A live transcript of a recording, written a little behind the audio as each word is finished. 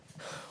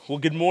Well,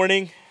 good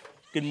morning.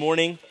 Good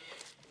morning.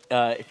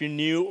 If you're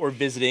new or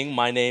visiting,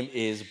 my name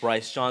is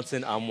Brice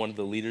Johnson. I'm one of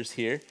the leaders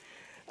here.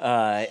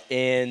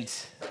 And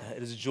it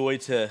is a joy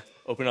to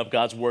open up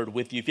God's Word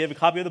with you. If you have a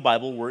copy of the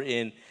Bible, we're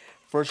in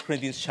 1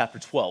 Corinthians chapter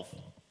 12.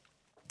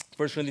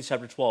 1 Corinthians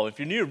chapter 12. If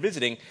you're new or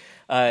visiting,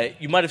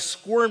 you might have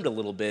squirmed a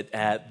little bit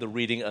at the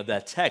reading of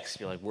that text.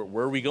 You're like,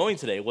 where are we going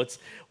today? What's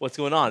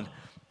going on?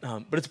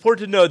 But it's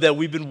important to know that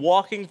we've been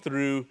walking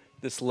through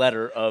this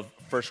letter of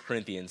 1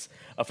 Corinthians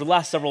for the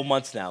last several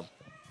months now.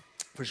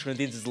 1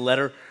 Corinthians is a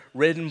letter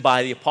written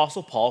by the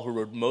Apostle Paul, who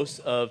wrote most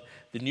of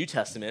the New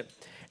Testament,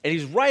 and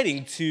he's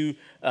writing to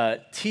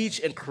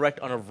teach and correct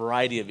on a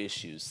variety of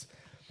issues.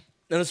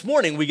 Now this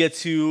morning, we get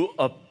to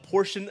a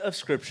portion of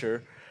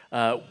Scripture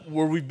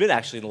where we've been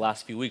actually in the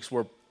last few weeks,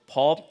 where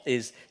Paul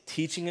is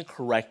teaching and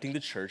correcting the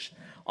church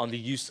on the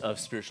use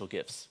of spiritual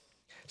gifts.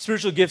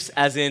 Spiritual gifts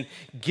as in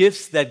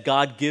gifts that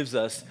God gives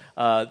us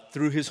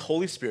through his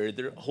Holy Spirit.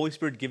 They're Holy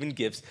Spirit-given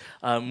gifts,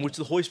 which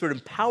the Holy Spirit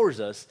empowers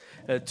us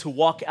to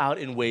walk out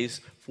in ways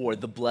for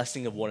the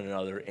blessing of one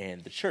another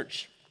and the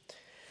church.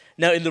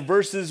 Now, in the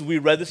verses we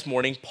read this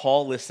morning,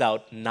 Paul lists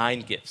out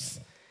 9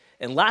 gifts.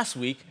 And last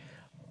week,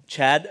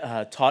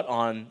 Chad taught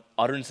on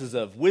utterances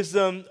of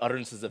wisdom,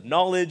 utterances of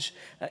knowledge,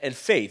 and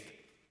faith.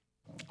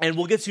 And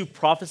we'll get to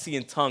prophecy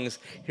and tongues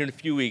here in a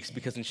few weeks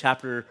because in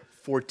chapter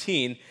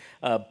 14,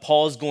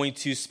 Paul is going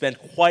to spend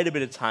quite a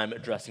bit of time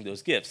addressing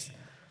those gifts.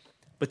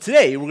 But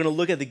today, we're going to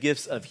look at the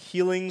gifts of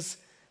healings,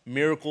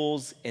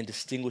 miracles, and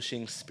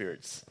distinguishing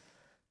spirits.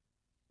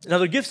 Now,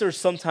 the gifts are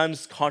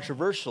sometimes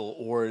controversial,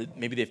 or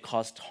maybe they've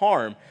caused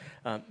harm,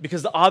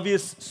 because the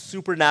obvious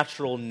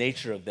supernatural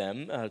nature of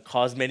them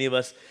cause many of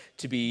us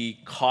to be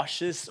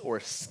cautious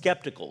or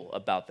skeptical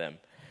about them.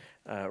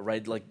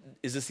 Right? Like,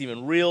 is this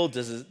even real?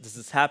 Does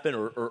this happen?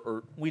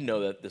 Or we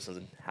know that this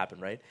doesn't happen,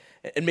 right?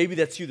 And maybe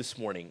that's you this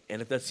morning.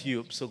 And if that's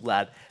you, I'm so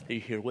glad that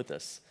you're here with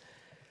us.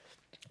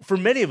 For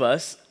many of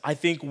us, I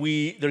think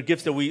there are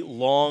gifts that we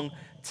long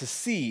to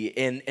see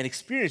and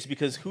experience,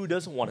 because who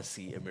doesn't want to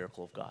see a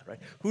miracle of God, right?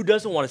 Who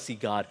doesn't want to see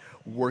God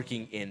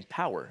working in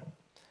power?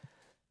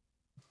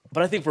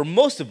 But I think for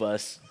most of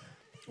us,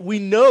 we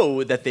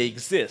know that they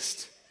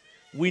exist.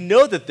 We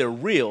know that they're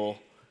real.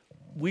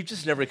 We've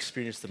just never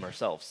experienced them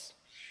ourselves.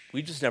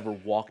 We just never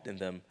walked in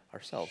them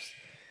ourselves.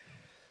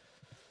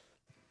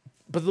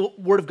 But the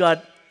Word of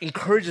God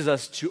encourages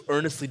us to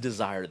earnestly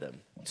desire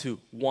them, to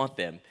want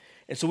them.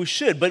 And so we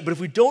should, but if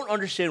we don't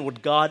understand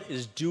what God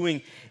is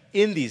doing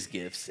in these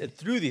gifts and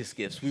through these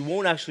gifts, we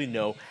won't actually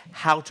know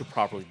how to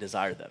properly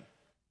desire them.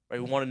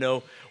 Right? We want to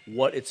know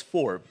what it's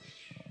for.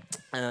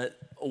 A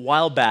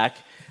while back,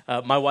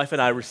 my wife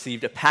and I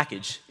received a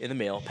package in the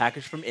mail, a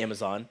package from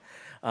Amazon,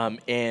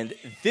 and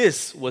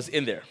this was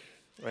in there,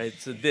 right?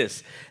 So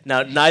this.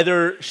 Now,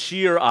 neither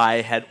she or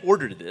I had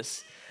ordered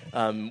this.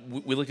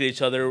 We looked at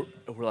each other,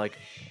 and we're like,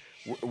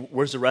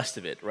 where's the rest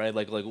of it, right?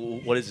 Like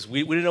what is this?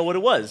 We didn't know what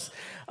it was.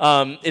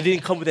 It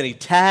didn't come with any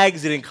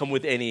tags. It didn't come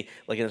with any,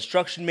 like, an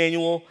instruction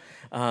manual.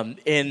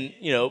 And,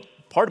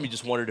 part of me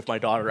just wondered if my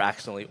daughter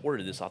accidentally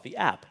ordered this off the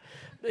app.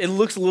 It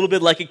looks a little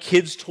bit like a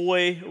kid's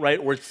toy, right?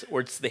 Or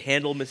it's the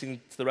handle missing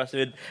to the rest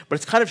of it. But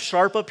it's kind of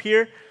sharp up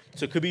here.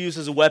 So it could be used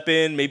as a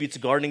weapon, maybe it's a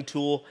gardening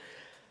tool.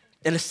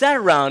 And it sat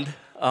around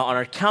on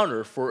our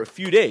counter for a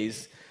few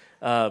days.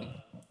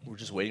 We're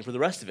just waiting for the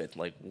rest of it.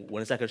 Like,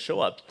 when is that going to show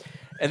up?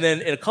 And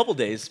then in a couple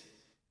days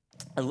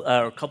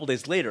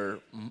later,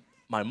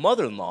 my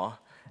mother-in-law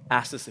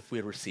asked us if we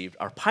had received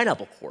our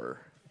pineapple quarter.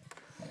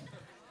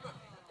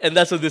 And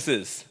that's what this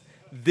is.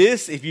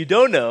 This, if you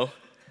don't know,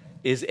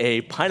 is a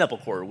pineapple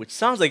quarter, which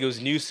sounds like it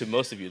was news to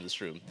most of you in this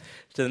room.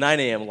 To the 9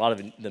 a.m., a lot of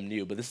them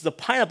knew, but this is a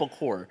pineapple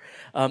quarter.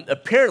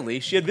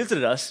 Apparently, she had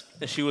visited us,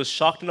 and she was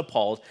shocked and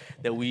appalled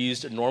that we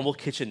used a normal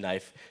kitchen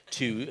knife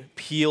to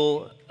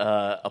peel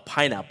a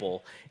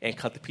pineapple and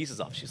cut the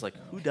pieces off. She's like,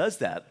 who does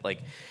that?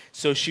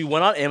 So she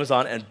went on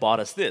Amazon and bought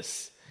us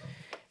this.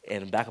 And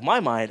in the back of my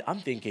mind,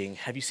 I'm thinking,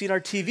 have you seen our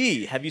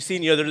TV? Have you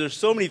seen, there's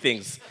so many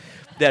things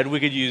that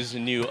we could use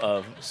new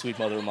of sweet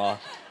mother-in-law.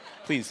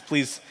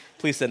 Please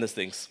send us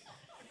things.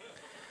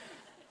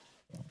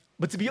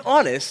 But to be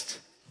honest,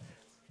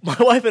 my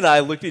wife and I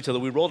looked at each other,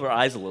 we rolled our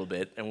eyes a little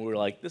bit, and we were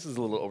like, this is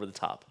a little over the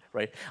top,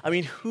 right? I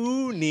mean,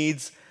 who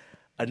needs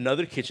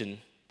another kitchen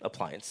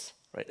appliance,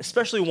 right?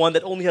 Especially one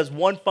that only has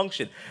one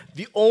function.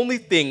 The only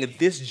thing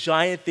this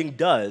giant thing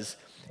does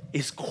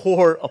is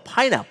core a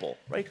pineapple,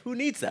 right? Who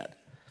needs that?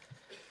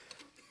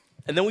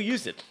 And then we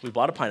used it. We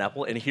bought a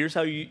pineapple, and here's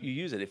how you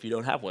use it if you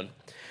don't have one.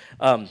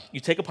 You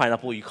take a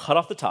pineapple, you cut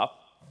off the top,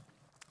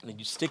 and then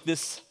you stick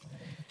this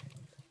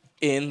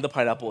in the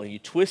pineapple, and you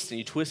twist, and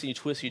you twist, and you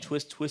twist, and you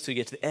twist till you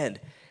get to the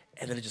end,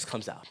 and then it just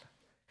comes out.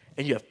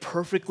 And you have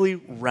perfectly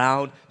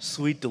round,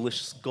 sweet,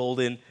 delicious,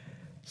 golden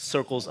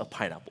circles of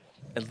pineapple.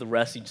 And the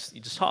rest you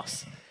just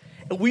toss.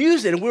 And we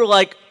used it, and we were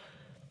like,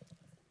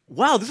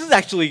 wow, this is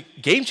actually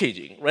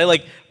game-changing, right?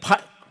 Like,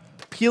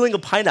 peeling a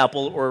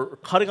pineapple or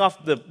cutting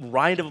off the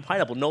rind of a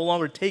pineapple no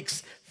longer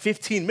takes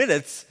 15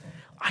 minutes.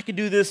 I could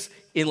do this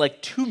in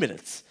like 2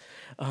 minutes.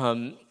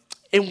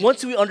 And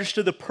once we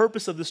understood the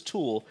purpose of this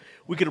tool,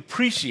 we could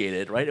appreciate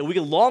it, right? And we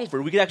could long for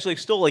it. We could actually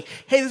extol, like,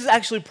 hey, this is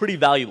actually pretty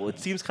valuable. It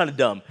seems kind of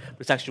dumb,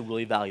 but it's actually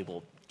really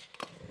valuable.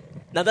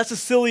 Now, that's a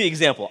silly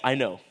example, I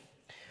know.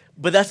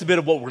 But that's a bit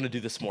of what we're going to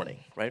do this morning,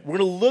 right? We're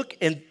going to look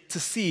and to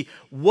see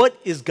what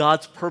is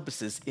God's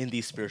purposes in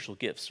these spiritual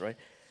gifts, right?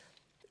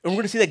 And we're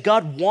going to see that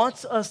God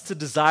wants us to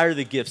desire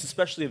the gifts,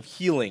 especially of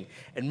healing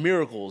and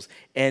miracles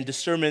and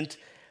discernment,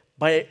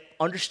 by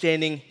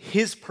understanding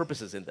his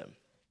purposes in them.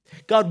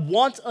 God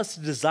wants us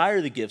to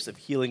desire the gifts of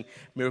healing,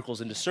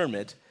 miracles, and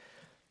discernment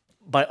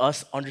by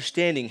us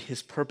understanding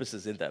his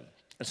purposes in them.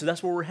 And so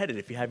that's where we're headed.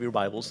 If you have your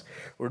Bibles,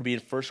 we're going to be in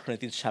 1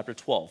 Corinthians chapter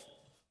 12.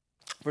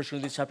 1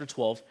 Corinthians chapter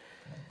 12,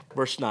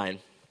 verse 9.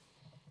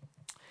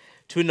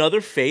 To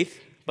another, faith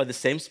by the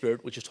same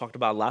Spirit, which we talked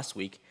about last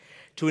week.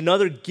 To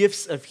another,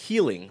 gifts of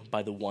healing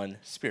by the one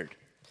Spirit.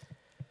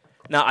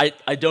 Now,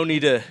 I don't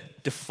need to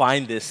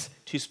define this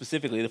too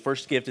specifically. The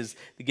first gift is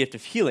the gift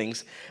of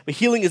healings. But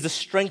healing is the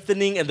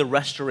strengthening and the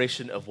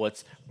restoration of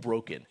what's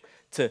broken,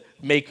 to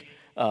make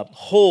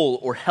whole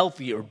or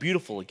healthy or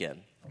beautiful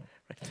again.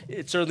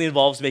 It certainly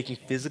involves making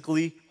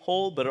physically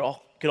whole, but it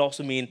could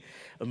also mean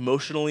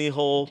emotionally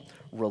whole,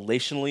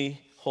 relationally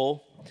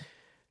whole.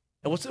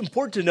 And what's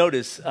important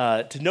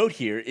to note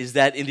here is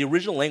that in the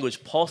original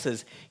language, Paul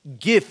says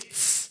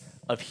gifts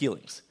of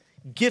healings.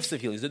 Gifts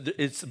of healings.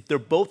 They're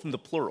both in the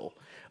plural.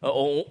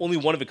 Only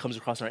one of it comes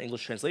across in our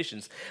English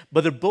translations,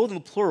 but they're both in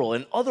the plural.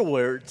 In other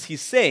words,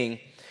 he's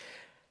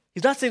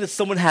not saying that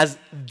someone has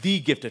the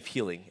gift of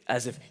healing,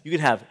 as if you can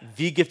have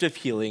the gift of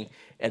healing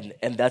and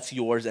that's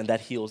yours and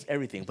that heals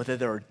everything, but that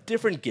there are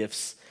different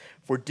gifts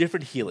for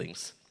different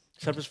healings,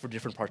 sometimes for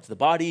different parts of the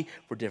body,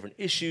 for different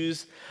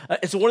issues.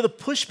 And so one of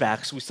the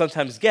pushbacks we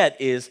sometimes get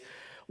is,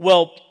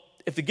 well,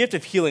 if the gift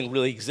of healing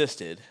really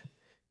existed,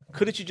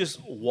 couldn't you just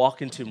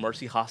walk into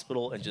Mercy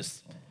Hospital and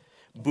just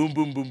boom,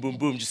 boom, boom, boom,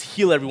 boom, just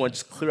heal everyone,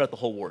 just clear out the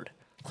whole ward,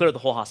 clear out the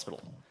whole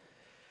hospital?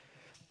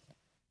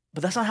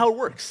 But that's not how it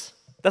works.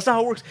 That's not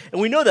how it works.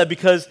 And we know that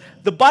because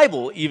the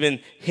Bible even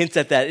hints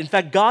at that. In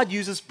fact, God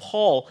uses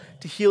Paul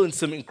to heal in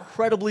some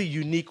incredibly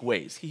unique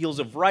ways. He heals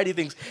a variety of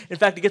things. In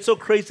fact, it gets so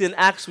crazy in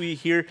Acts we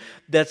hear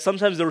that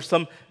sometimes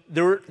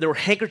there were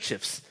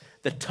handkerchiefs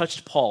that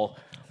touched Paul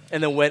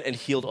and then went and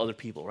healed other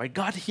people, right?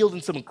 God healed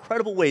in some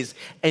incredible ways,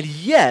 and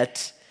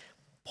yet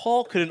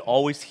Paul couldn't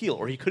always heal,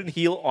 or he couldn't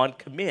heal on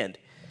command.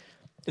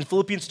 In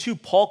Philippians 2,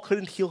 Paul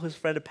couldn't heal his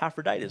friend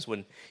Epaphroditus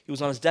when he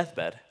was on his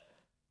deathbed.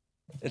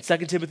 In 2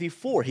 Timothy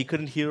 4, he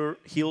couldn't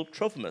heal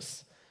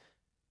Trophimus.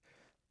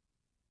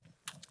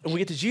 And when we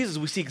get to Jesus,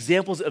 we see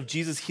examples of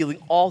Jesus healing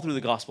all through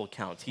the gospel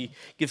accounts. He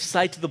gives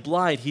sight to the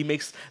blind. He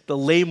makes the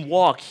lame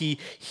walk. He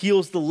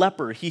heals the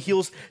leper. He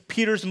heals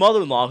Peter's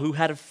mother-in-law who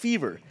had a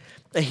fever.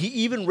 And he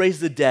even raised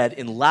the dead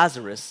in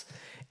Lazarus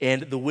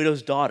and the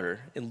widow's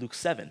daughter in Luke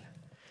 7.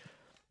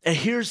 And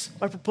here's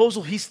my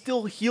proposal. He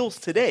still heals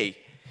today.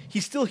 He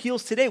still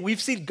heals today.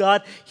 We've seen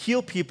God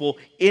heal people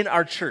in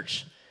our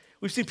church.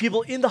 We've seen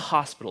people in the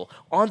hospital,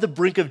 on the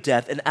brink of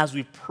death, and as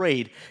we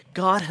prayed,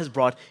 God has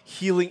brought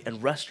healing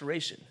and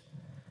restoration.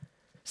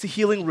 See,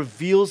 healing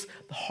reveals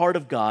the heart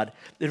of God.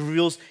 It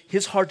reveals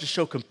his heart to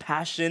show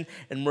compassion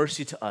and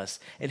mercy to us,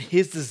 and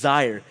his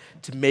desire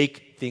to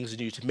make things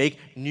new, to make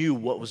new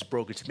what was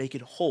broken, to make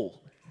it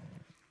whole.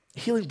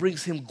 Healing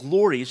brings him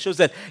glory. It shows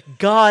that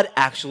God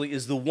actually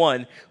is the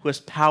one who has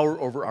power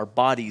over our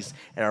bodies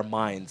and our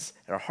minds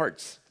and our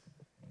hearts.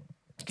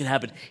 It can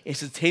happen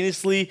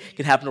instantaneously, it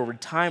can happen over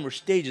time or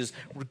stages.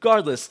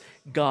 Regardless,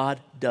 God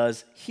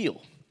does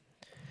heal.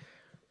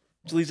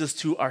 Which leads us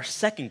to our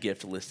second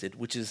gift listed,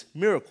 which is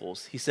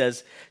miracles. He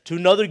says, to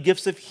another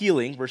gifts of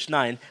healing, verse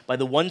 9, by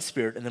the one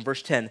Spirit, and then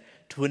verse 10,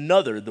 to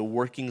another the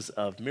workings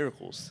of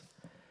miracles.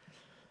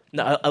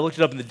 Now, I looked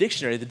it up in the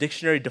dictionary. The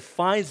dictionary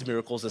defines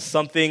miracles as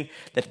something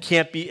that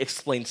can't be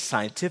explained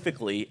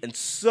scientifically, and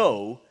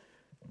so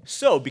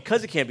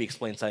because it can't be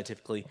explained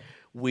scientifically,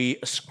 we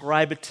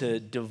ascribe it to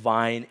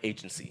divine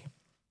agency.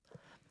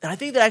 And I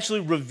think that actually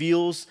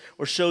reveals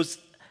or shows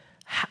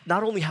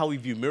not only how we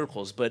view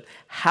miracles, but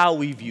how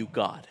we view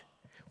God.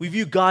 We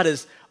view God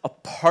as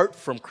apart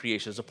from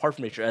creation, as apart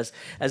from nature, as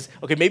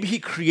okay, maybe he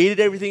created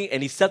everything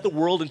and he set the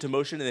world into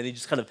motion and then he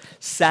just kind of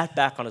sat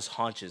back on his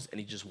haunches and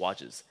he just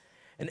watches.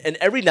 And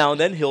every now and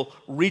then he'll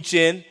reach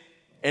in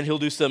and he'll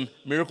do some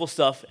miracle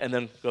stuff and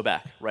then go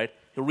back, right?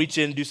 He'll reach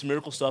in, do some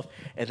miracle stuff,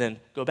 and then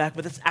go back.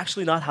 But that's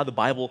actually not how the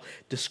Bible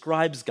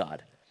describes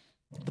God.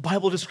 The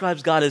Bible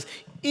describes God as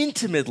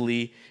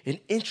intimately and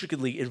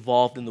intricately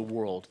involved in the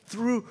world.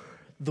 Through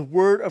the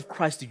word of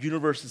Christ, the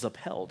universe is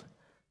upheld.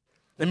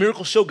 The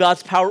miracles show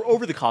God's power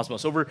over the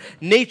cosmos, over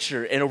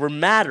nature, and over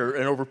matter,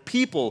 and over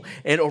people,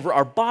 and over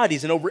our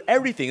bodies, and over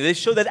everything. They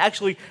show that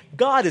actually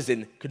God is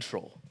in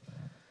control.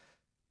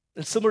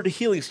 And similar to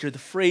healings here, the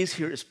phrase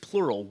here is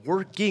plural,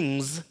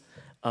 workings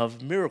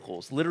of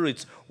miracles. Literally,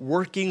 it's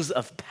workings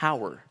of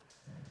power.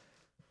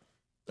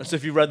 And so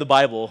if you've read the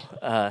Bible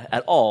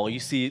at all, you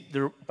see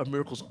there are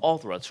miracles all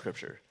throughout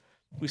Scripture.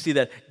 We see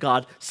that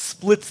God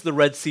splits the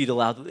Red Sea to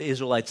allow the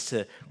Israelites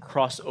to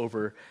cross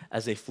over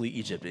as they flee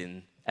Egypt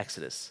in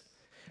Exodus.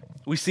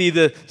 We see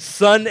the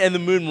sun and the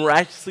moon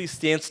miraculously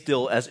stand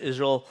still as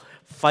Israel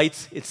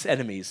fights its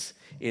enemies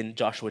in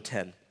Joshua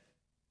 10.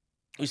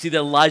 We see that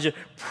Elijah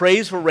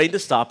prays for rain to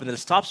stop, and then it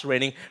stops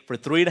raining for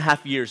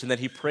 3.5 years, and then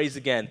he prays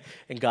again,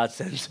 and God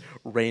sends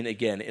rain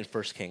again in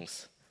 1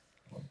 Kings.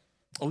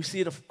 And we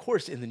see it, of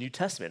course, in the New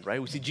Testament,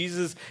 right? We see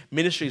Jesus'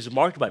 ministry is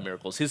marked by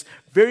miracles. His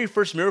very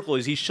first miracle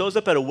is he shows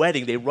up at a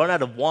wedding, they run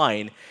out of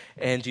wine,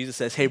 and Jesus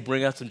says, hey,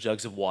 bring out some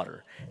jugs of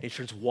water. And he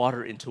turns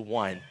water into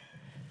wine.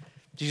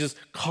 Jesus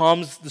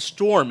calms the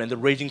storm and the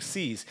raging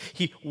seas.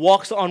 He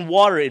walks on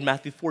water in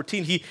Matthew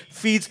 14. He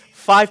feeds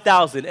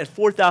 5,000 and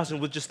 4,000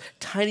 with just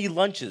tiny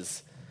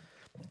lunches.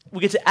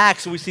 We get to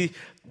Acts and we see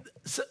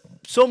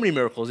so many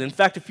miracles. In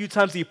fact, a few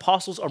times the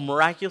apostles are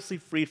miraculously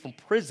freed from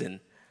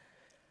prison.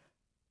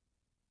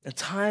 And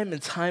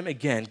time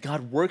again,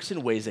 God works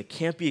in ways that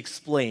can't be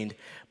explained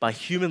by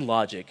human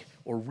logic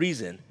or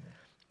reason,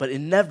 but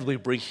inevitably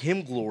bring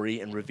him glory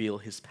and reveal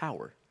his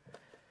power.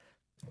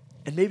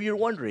 And maybe you're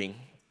wondering,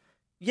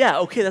 yeah,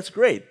 okay, that's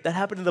great. That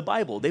happened in the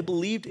Bible. They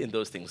believed in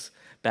those things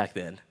back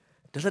then.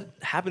 Does that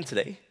happen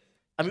today?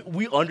 I mean,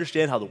 we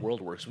understand how the world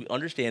works. We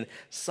understand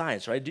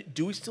science, right?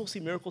 Do we still see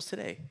miracles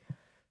today?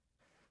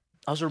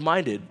 I was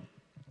reminded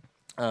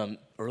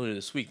earlier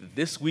this week,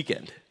 this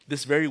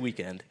very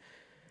weekend,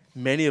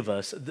 many of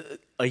us,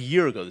 a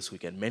year ago this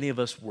weekend, many of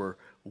us were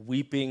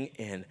weeping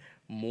and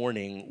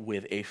mourning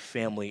with a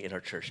family in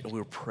our church, and we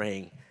were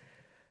praying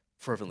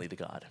fervently to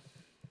God.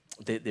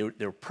 They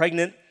were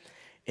pregnant,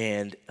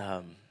 and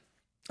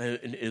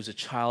it was a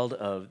child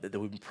that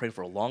we've been praying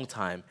for a long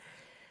time,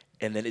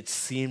 and then it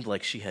seemed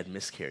like she had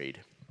miscarried.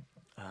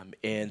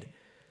 And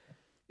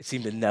it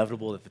seemed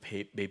inevitable that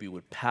the baby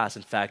would pass.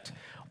 In fact,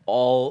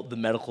 all the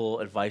medical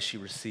advice she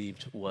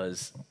received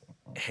was,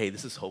 hey,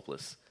 this is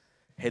hopeless.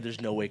 Hey,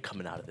 there's no way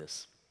coming out of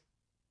this.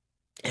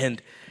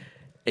 And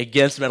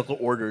against medical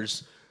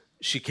orders,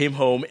 she came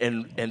home,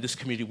 and this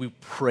community, we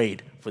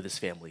prayed for this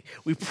family.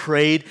 We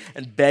prayed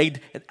and begged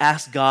and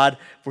asked God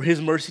for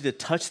his mercy to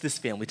touch this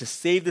family, to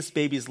save this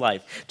baby's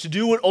life, to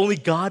do what only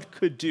God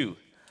could do.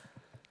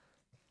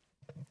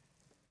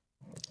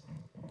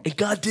 And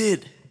God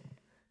did.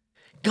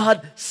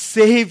 God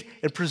saved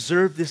and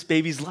preserved this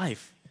baby's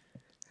life.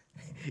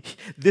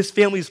 This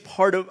family is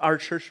part of our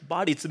church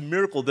body. It's a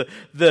miracle.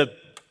 The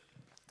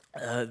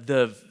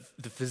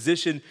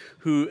physician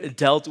who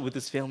dealt with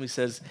this family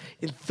says,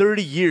 in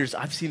 30 years,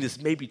 I've seen this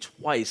maybe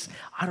twice.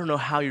 I don't know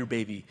how your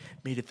baby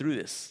made it through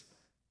this.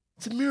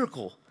 It's a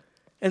miracle.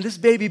 And this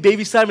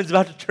baby Simon's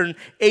about to turn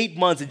 8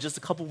 months in just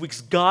a couple of weeks.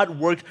 God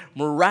worked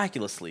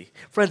miraculously.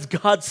 Friends,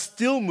 God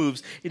still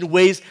moves in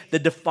ways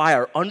that defy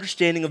our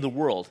understanding of the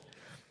world.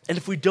 And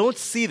if we don't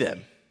see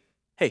them,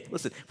 hey,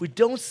 listen, if we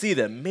don't see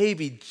them,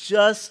 maybe,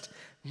 just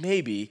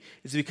maybe,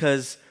 it's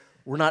because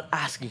we're not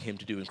asking him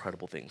to do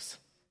incredible things.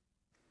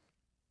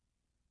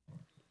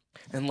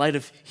 In light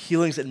of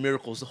healings and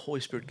miracles, the Holy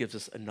Spirit gives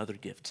us another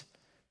gift.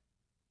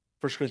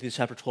 1 Corinthians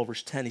chapter 12,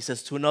 verse 10, he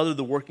says, to another,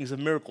 the workings of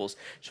miracles,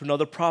 to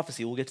another,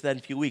 prophecy, we'll get to that in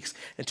a few weeks,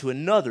 and to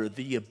another,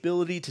 the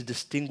ability to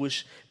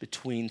distinguish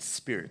between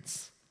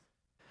spirits.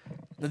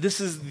 Now, this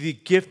is the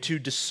gift to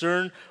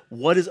discern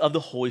what is of the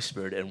Holy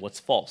Spirit and what's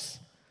false.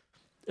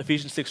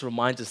 Ephesians 6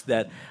 reminds us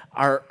that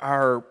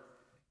our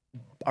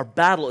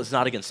battle is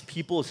not against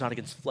people, it's not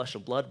against flesh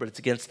and blood, but it's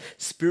against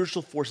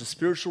spiritual forces,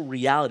 spiritual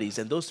realities,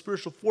 and those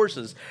spiritual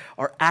forces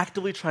are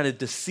actively trying to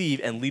deceive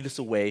and lead us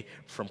away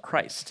from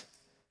Christ.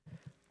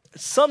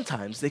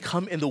 Sometimes they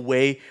come in the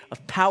way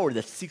of power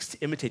that seeks to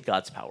imitate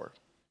God's power.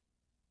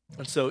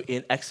 And so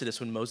in Exodus,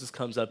 when Moses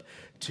comes up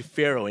to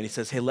Pharaoh and he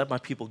says, hey, let my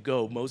people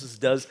go, Moses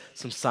does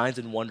some signs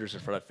and wonders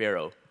in front of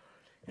Pharaoh.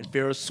 And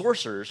Pharaoh's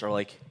sorcerers are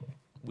like,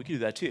 we can do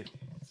that too.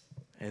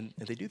 And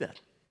they do that.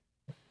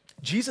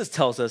 Jesus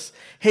tells us,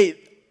 hey,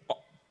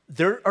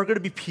 there are going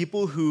to be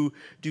people who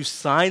do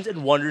signs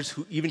and wonders,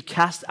 who even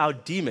cast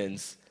out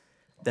demons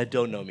that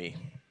don't know me,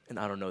 and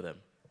I don't know them.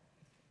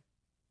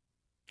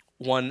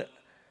 One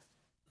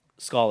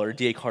scholar,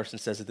 D.A. Carson,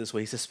 says it this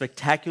way. He says,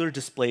 spectacular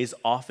displays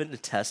often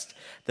attest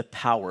the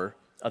power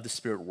of the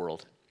spirit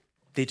world.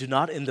 They do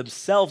not in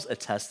themselves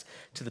attest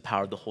to the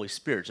power of the Holy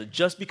Spirit. So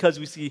just because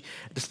we see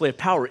a display of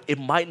power, it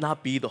might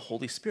not be the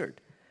Holy Spirit.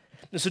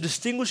 And so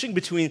distinguishing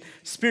between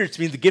spirits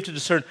means the gift to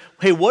discern,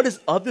 hey, what is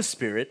of the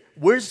Spirit,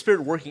 where's the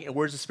Spirit working, and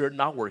where's the Spirit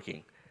not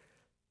working?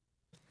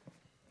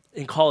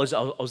 In college, I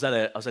was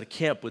at a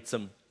camp with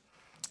some,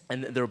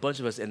 and there were a bunch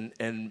of us, and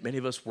many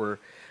of us were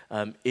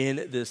in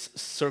this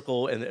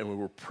circle, and we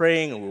were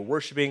praying, and we were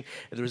worshiping,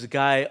 and there was a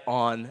guy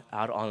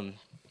out on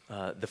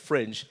the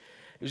fringe.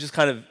 He was just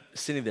kind of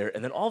sitting there,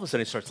 and then all of a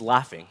sudden he starts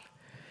laughing,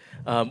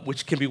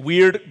 which can be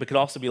weird, but could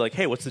also be like,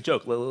 hey, what's the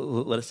joke?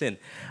 Let us in.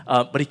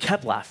 But he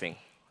kept laughing.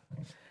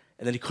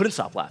 And then he couldn't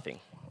stop laughing.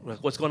 We're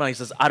like, what's going on? He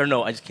says, I don't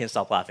know, I just can't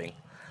stop laughing.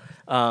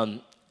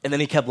 And then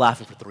he kept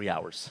laughing for 3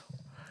 hours.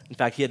 In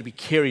fact, he had to be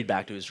carried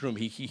back to his room.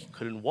 He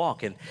couldn't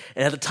walk. And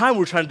at the time, we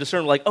were trying to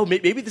discern, like, oh,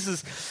 maybe this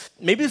is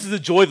the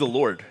joy of the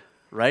Lord,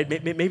 right?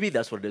 Maybe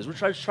that's what it is. We're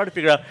trying to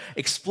figure out,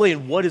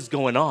 explain what is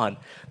going on.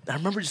 And I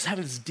remember just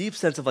having this deep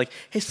sense of like,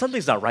 hey,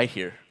 something's not right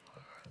here.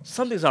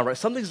 something's not right.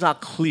 Something's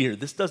not clear.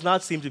 This does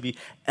not seem to be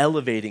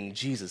elevating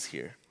Jesus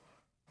here.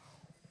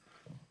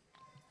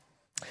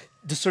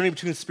 Discerning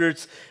between the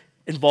spirits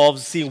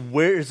involves seeing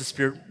where is the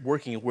Spirit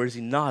working and where is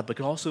he not, but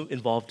can also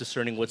involve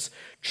discerning what's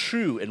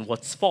true and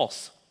what's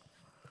false.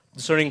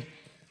 Discerning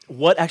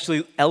what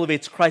actually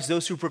elevates Christ,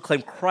 those who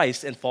proclaim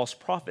Christ and false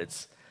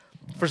prophets.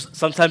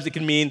 Sometimes it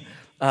can mean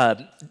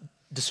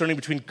discerning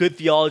between good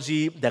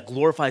theology that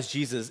glorifies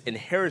Jesus and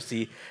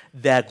heresy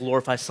that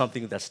glorifies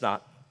something that's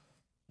not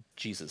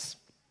Jesus.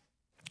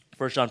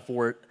 1 John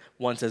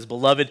 4:1 says,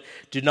 "Beloved,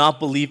 do not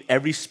believe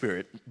every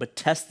spirit, but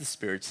test the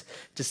spirits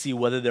to see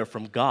whether they're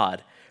from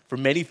God, for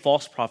many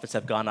false prophets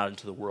have gone out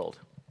into the world."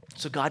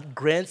 So God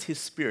grants his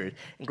Spirit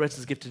and grants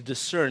his gift to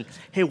discern,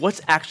 hey,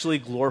 what's actually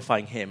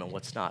glorifying him and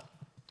what's not.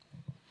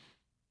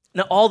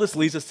 Now, all this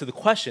leads us to the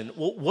question,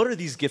 well, what are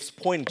these gifts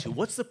pointing to?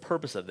 What's the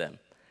purpose of them,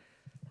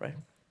 right?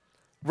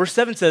 Verse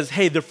 7 says,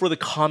 hey, they're for the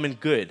common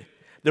good.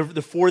 They're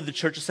for the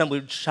church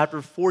assembly.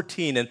 Chapter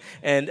 14 and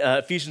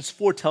Ephesians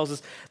 4 tells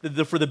us that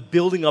they're for the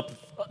building up,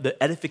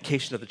 the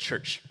edification of the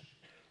church.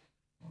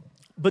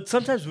 But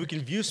sometimes we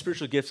can view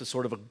spiritual gifts as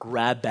sort of a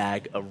grab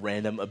bag of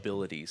random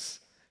abilities,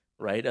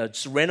 right?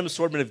 Just a random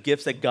assortment of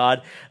gifts that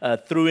God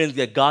threw in,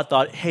 that God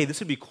thought, hey, this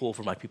would be cool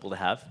for my people to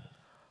have.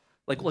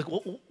 Like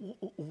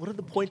what are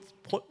the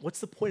what's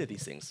the point of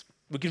these things?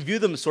 We can view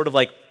them as sort of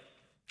like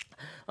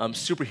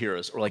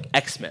superheroes or like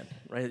X-Men,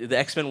 right? The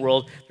X-Men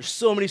world, there's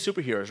so many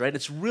superheroes, right?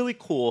 It's really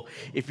cool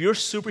if your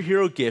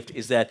superhero gift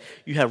is that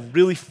you have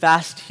really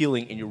fast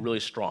healing and you're really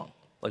strong,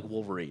 like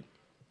Wolverine.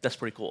 That's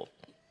pretty cool.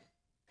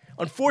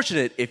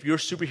 Unfortunate if your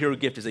superhero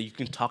gift is that you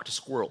can talk to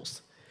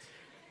squirrels,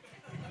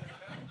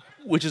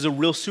 which is a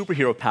real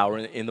superhero power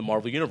in the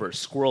Marvel Universe,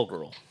 Squirrel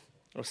Girl.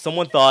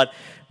 Someone thought,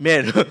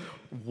 man,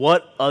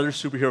 what other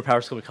superhero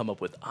powers can we come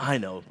up with? I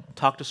know,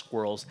 talk to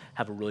squirrels,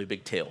 have a really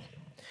big tail.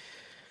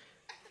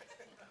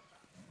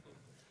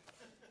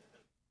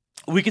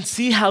 We can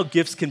see how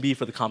gifts can be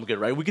for the common good,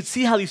 right? We can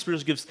see how these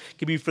spiritual gifts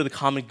can be for the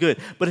common good,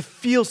 but it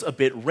feels a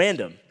bit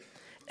random.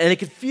 And it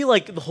can feel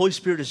like the Holy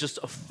Spirit is just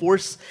a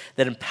force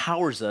that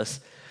empowers us,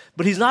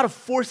 but he's not a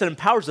force that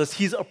empowers us,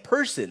 he's a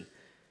person.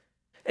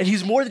 And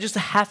he's more than just a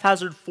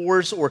haphazard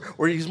force or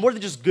he's more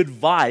than just good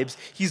vibes.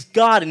 He's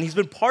God, and he's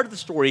been part of the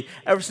story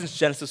ever since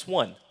Genesis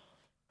 1.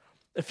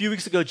 A few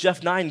weeks ago,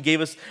 Jeff 9 gave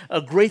us a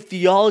great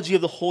theology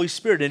of the Holy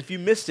Spirit, and if you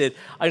missed it,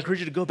 I encourage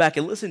you to go back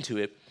and listen to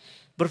it.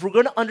 But if we're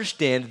going to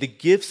understand the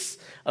gifts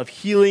of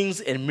healings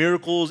and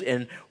miracles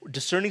and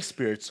discerning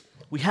spirits,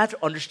 we have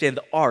to understand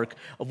the arc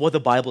of what the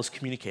Bible is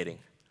communicating.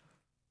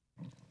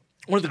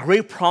 One of the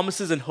great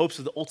promises and hopes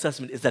of the Old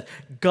Testament is that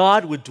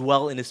God would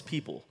dwell in his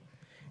people.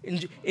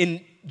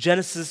 In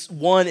Genesis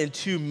 1 and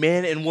 2,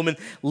 man and woman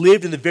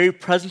lived in the very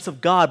presence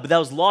of God, but that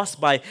was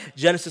lost by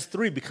Genesis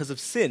 3 because of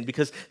sin.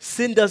 Because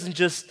sin doesn't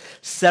just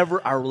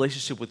sever our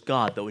relationship with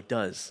God, though it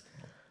does.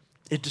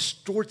 It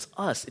distorts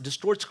us. It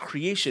distorts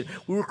creation.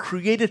 We were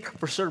created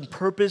for a certain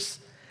purpose,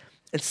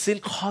 and sin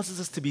causes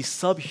us to be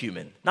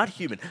subhuman, not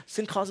human.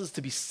 Sin causes us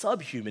to be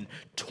subhuman,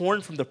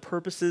 torn from the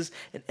purposes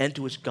and end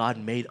to which God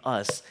made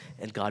us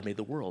and God made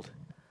the world.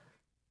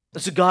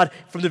 And so God,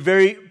 from the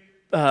very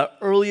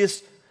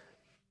earliest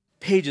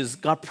pages,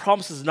 God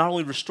promises to not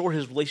only restore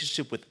his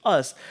relationship with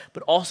us,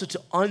 but also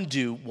to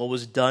undo what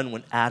was done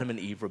when Adam and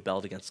Eve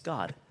rebelled against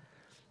God.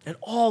 And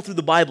all through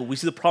the Bible, we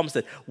see the promise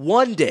that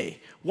one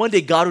day,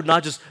 God would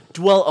not just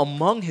dwell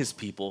among his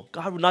people.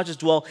 God would not just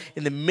dwell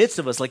in the midst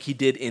of us like he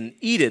did in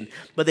Eden,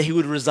 but that he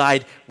would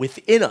reside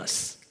within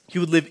us. He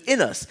would live in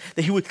us,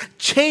 that he would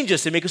change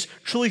us and make us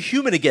truly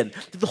human again,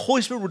 that the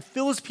Holy Spirit would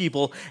fill his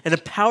people and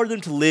empower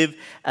them to live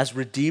as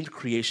redeemed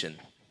creation.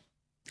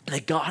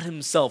 That God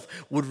himself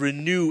would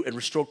renew and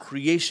restore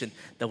creation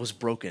that was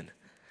broken.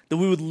 That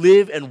we would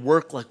live and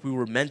work like we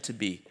were meant to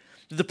be.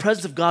 That the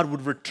presence of God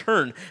would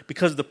return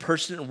because of the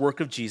person and work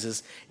of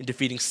Jesus in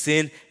defeating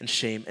sin and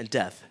shame and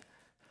death.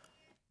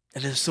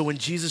 And then so when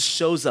Jesus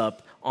shows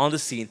up on the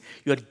scene,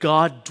 you had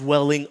God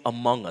dwelling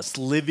among us,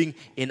 living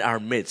in our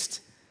midst.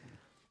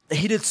 And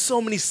he did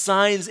so many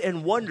signs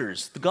and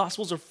wonders. The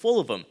Gospels are full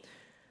of them.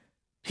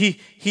 He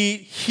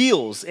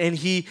heals and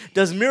he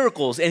does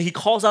miracles and he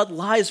calls out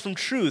lies from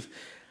truth.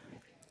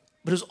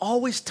 But it was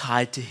always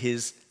tied to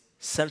his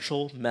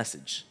central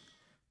message.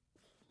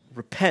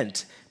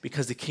 Repent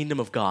because the kingdom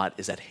of God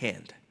is at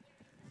hand.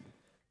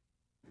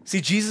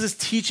 See, Jesus'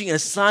 teaching and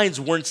his signs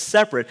weren't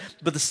separate,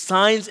 but the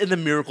signs and the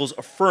miracles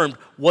affirmed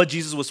what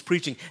Jesus was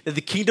preaching, that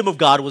the kingdom of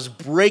God was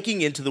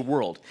breaking into the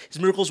world.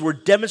 His miracles were a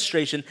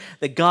demonstration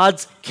that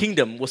God's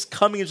kingdom was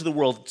coming into the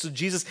world. So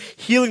Jesus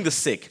healing the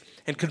sick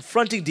and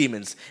confronting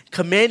demons,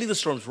 commanding the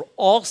storms were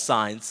all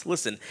signs,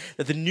 listen,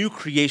 that the new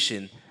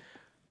creation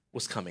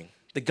was coming,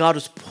 that God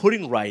was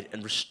putting right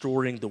and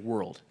restoring the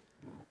world.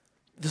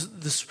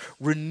 This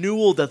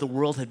renewal that the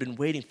world had been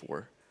waiting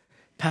for.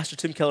 Pastor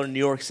Tim Keller in New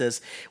York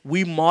says,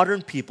 we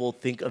modern people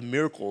think of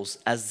miracles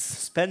as the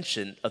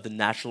suspension of the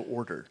natural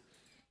order,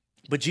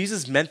 but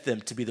Jesus meant them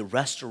to be the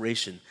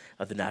restoration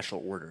of the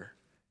natural order.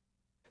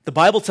 The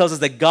Bible tells us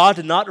that God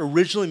did not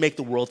originally make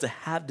the world to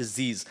have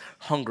disease,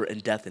 hunger,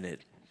 and death in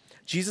it.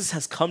 Jesus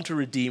has come to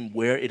redeem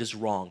where it is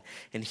wrong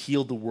and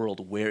heal the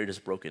world where it is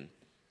broken.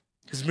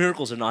 His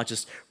miracles are not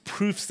just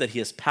proofs that he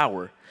has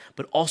power,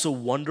 but also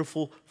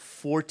wonderful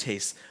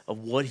foretastes of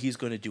what he's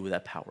going to do with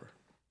that power.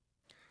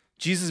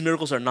 Jesus'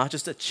 miracles are not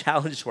just a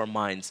challenge to our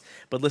minds,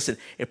 but listen,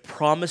 a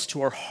promise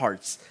to our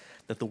hearts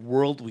that the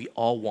world we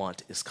all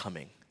want is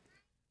coming.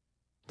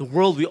 The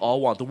world we all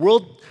want, the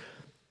world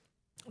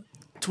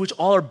to which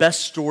all our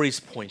best stories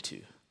point to.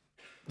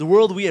 The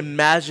world we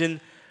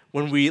imagine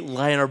when we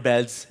lie in our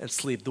beds and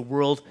sleep. The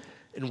world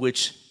in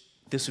which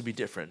this would be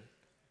different.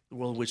 The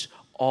world in which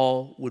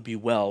all would be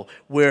well.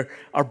 Where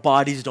our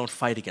bodies don't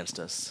fight against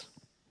us.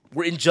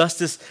 Where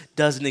injustice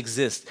doesn't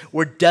exist.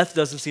 Where death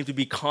doesn't seem to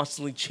be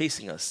constantly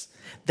chasing us.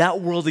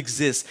 That world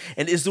exists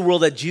and is the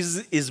world that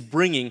Jesus is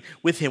bringing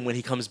with him when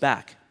he comes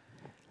back.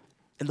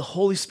 And the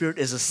Holy Spirit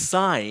is a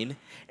sign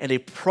and a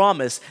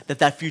promise that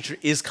that future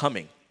is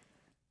coming.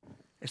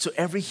 And so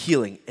every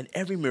healing and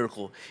every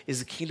miracle is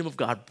the kingdom of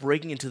God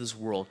breaking into this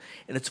world,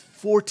 and it's a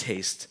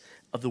foretaste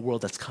of the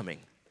world that's coming.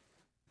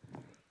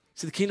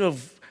 See, the kingdom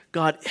of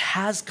God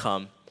has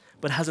come,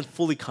 but hasn't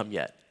fully come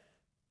yet.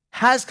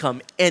 Has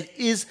come and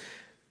is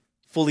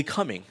fully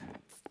coming.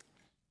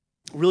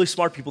 Really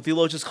smart people,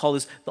 theologians call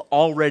this the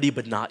already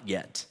but not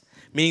yet,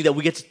 meaning that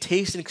we get to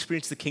taste and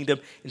experience the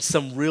kingdom in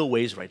some real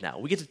ways right now.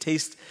 We get to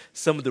taste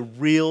some of the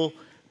real,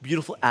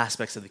 beautiful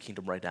aspects of the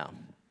kingdom right now.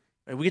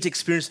 Right? We get to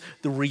experience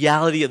the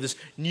reality of this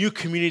new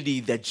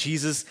community that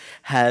Jesus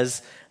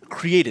has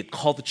created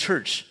called the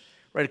church.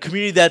 Right? A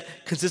community that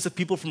consists of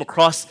people from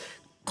across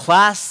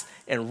class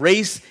and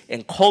race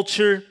and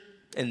culture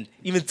and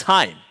even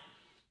time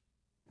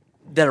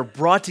that are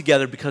brought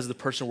together because of the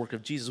personal work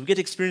of Jesus. We get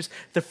to experience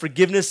the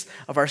forgiveness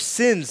of our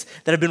sins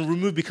that have been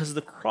removed because of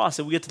the cross,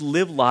 and we get to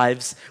live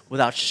lives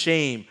without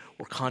shame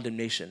or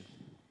condemnation.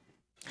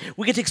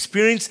 We get to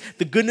experience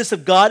the goodness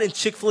of God in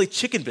Chick-fil-A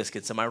chicken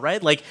biscuits, am I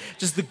right? Like,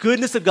 just the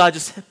goodness of God,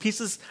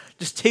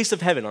 just taste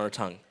of heaven on our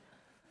tongue.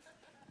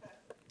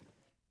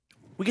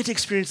 We get to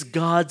experience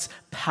God's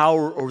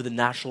power over the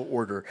natural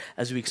order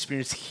as we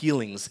experience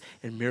healings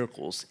and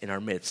miracles in our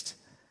midst.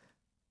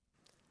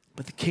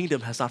 But the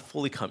kingdom has not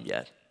fully come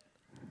yet.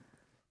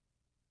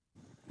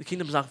 The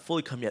kingdom has not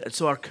fully come yet. And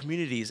so our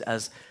communities,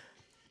 as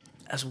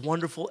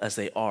wonderful as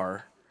they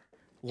are,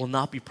 will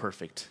not be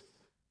perfect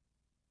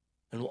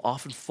and will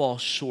often fall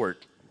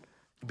short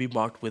and be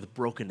marked with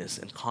brokenness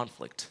and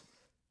conflict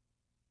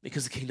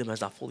because the kingdom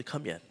has not fully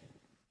come yet.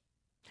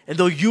 And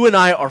though you and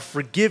I are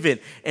forgiven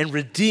and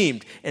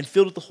redeemed and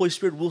filled with the Holy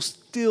Spirit, we'll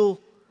still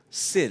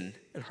sin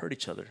and hurt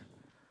each other.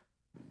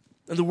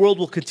 And the world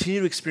will continue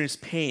to experience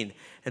pain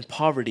and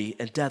poverty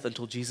and death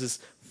until Jesus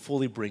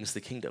fully brings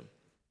the kingdom.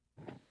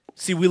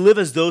 See, we live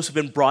as those who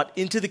have been brought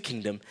into the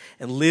kingdom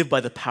and live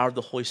by the power of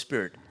the Holy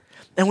Spirit.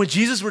 And when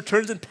Jesus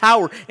returns in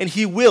power, and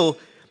he will,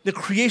 the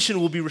creation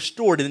will be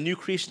restored. In the new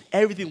creation,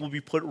 everything will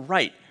be put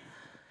right.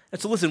 And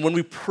so listen, when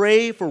we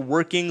pray for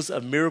workings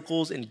of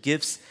miracles and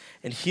gifts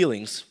and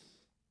healings,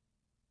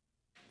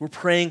 we're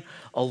praying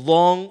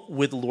along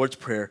with the Lord's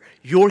Prayer,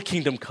 your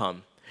kingdom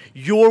come,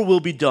 your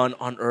will be done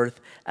on earth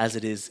as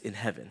it is in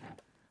heaven.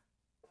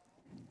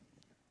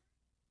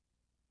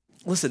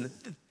 Listen,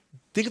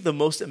 think of the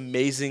most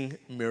amazing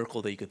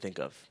miracle that you could think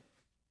of.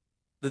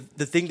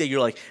 The thing that you're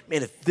like,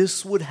 man, if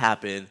this would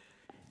happen,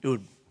 it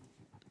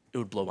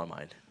would blow my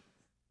mind.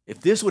 If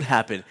this would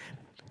happen,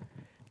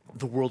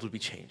 the world would be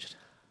changed.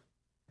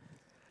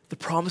 The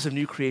promise of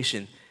new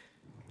creation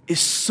is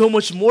so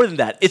much more than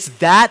that. It's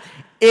that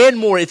and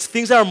more. It's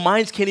things that our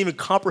minds can't even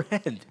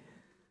comprehend.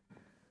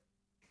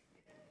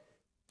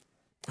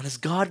 And as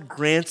God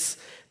grants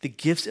the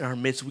gifts in our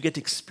midst, we get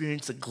to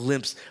experience a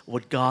glimpse of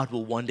what God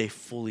will one day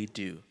fully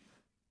do.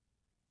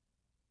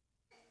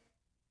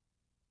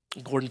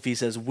 Gordon Fee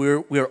says, we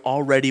are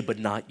already but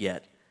not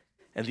yet.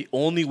 And the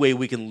only way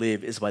we can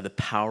live is by the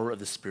power of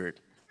the Spirit.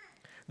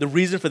 The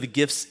reason for the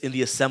gifts in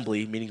the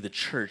assembly, meaning the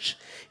church,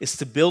 is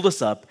to build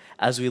us up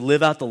as we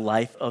live out the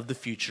life of the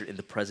future in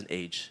the present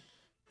age.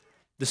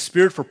 The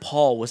Spirit for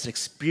Paul was an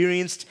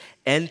experienced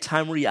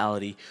end-time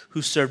reality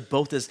who served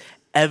both as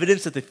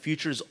evidence that the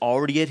future is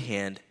already at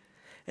hand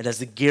and as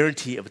the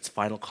guarantee of its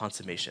final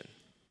consummation.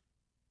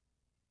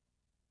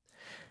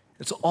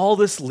 And so all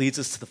this leads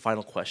us to the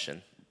final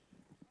question.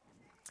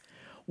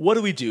 What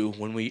do we do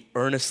when we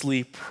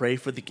earnestly pray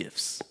for the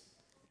gifts,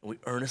 and we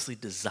earnestly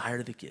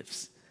desire the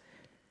gifts,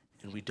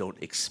 and we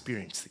don't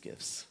experience the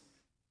gifts?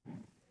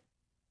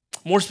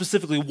 More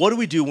specifically, what do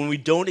we do when we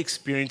don't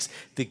experience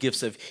the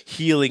gifts of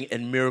healing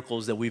and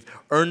miracles that we've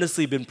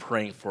earnestly been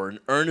praying for and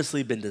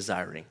earnestly been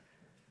desiring?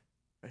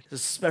 Right?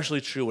 This is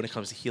especially true when it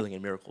comes to healing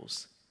and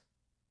miracles.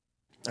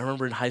 I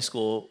remember in high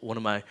school, one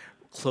of my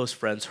close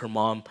friends, her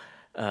mom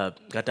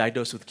got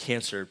diagnosed with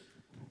cancer.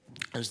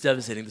 It was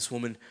devastating. This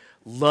woman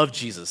loved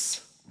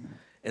Jesus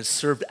and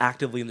served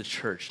actively in the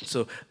church. And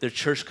so their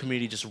church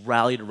community just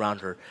rallied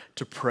around her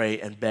to pray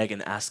and beg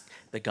and ask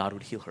that God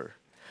would heal her.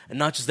 And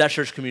not just that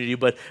church community,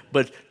 but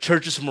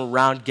churches from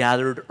around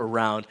gathered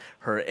around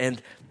her.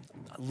 And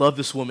I love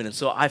this woman. And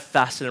so I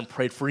fasted and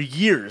prayed for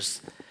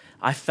years.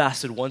 I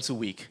fasted once a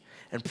week.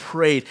 and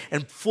prayed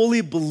and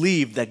fully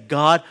believed that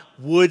God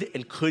would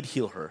and could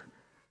heal her.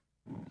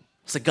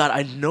 It's like, God,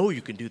 I know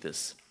you can do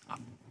this. I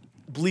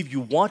believe you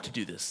want to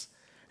do this.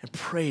 And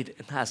prayed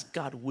and asked,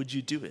 God, would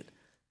you do it?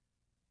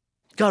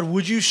 God,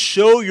 would you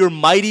show your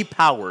mighty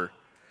power?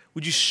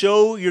 Would you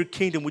show your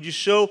kingdom? Would you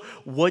show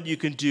what you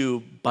can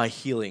do by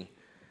healing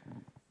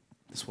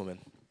this woman?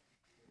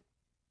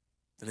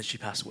 And then she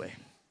passed away.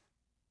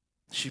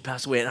 She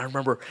passed away, and I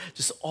remember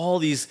just all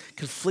these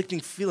conflicting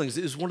feelings.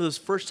 It was one of those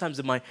first times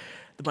that my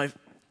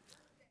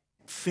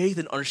faith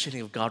and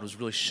understanding of God was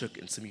really shook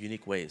in some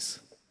unique ways.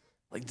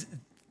 Like,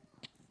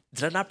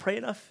 did I not pray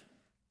enough?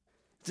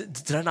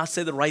 Did I not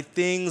say the right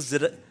things?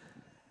 And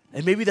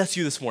maybe that's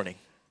you this morning.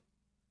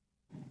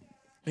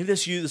 Maybe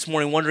that's you this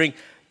morning wondering,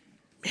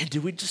 man,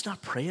 did we just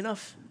not pray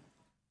enough?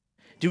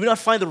 Did we not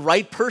find the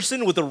right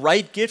person with the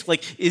right gift?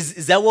 Like,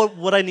 is that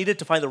what I needed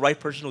to find the right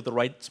person with the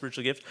right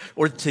spiritual gift?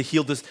 Or to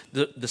heal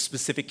the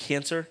specific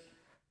cancer?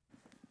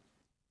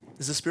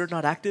 Is the Spirit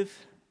not active?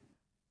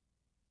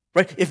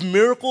 Right? If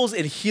miracles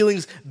and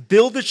healings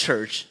build the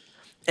church,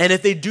 and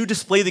if they do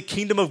display the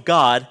kingdom of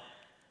God,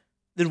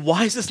 then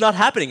why is this not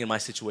happening in my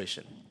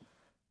situation?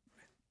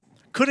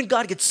 Couldn't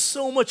God get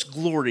so much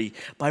glory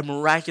by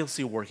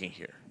miraculously working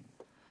here?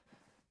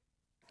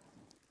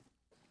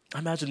 I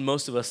imagine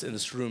most of us in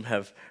this room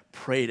have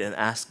prayed and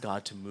asked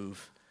God to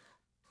move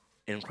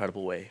in an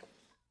incredible way,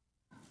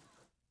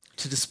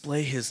 to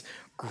display his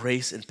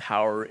grace and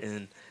power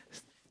in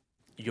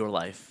your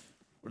life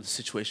or the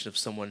situation of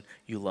someone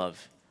you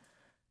love.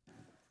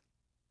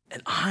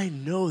 And I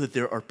know that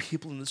there are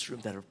people in this room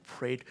that have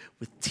prayed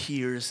with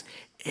tears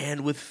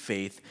and with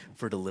faith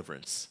for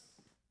deliverance.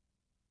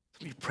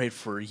 Some of you prayed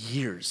for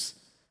years,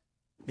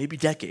 maybe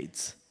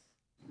decades,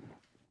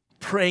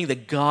 praying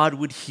that God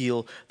would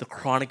heal the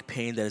chronic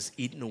pain that has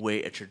eaten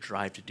away at your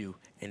drive to do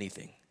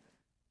anything.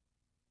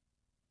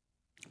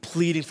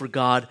 Pleading for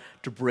God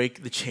to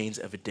break the chains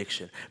of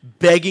addiction,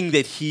 begging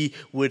that he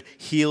would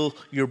heal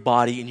your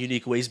body in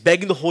unique ways,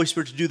 begging the Holy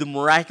Spirit to do the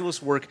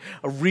miraculous work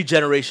of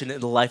regeneration in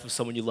the life of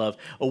someone you love,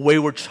 a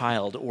wayward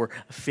child or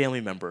a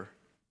family member.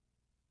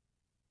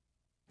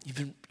 You've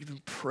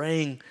been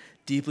praying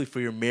deeply for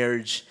your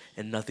marriage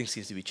and nothing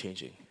seems to be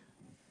changing.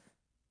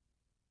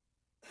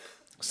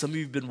 Some of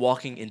you have been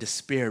walking in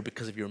despair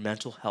because of your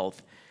mental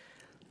health,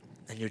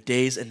 and your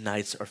days and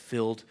nights are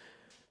filled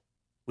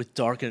with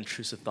dark and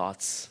intrusive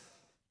thoughts.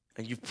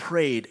 And you've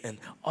prayed, and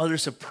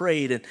others have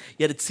prayed, and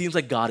yet it seems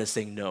like God is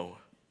saying no.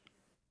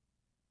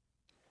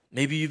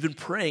 Maybe you've been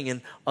praying,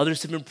 and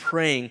others have been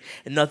praying,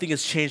 and nothing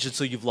has changed, and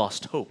so you've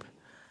lost hope.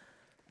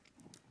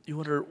 You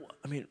wonder,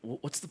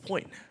 what's the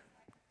point?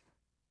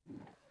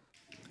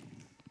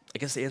 I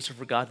guess the answer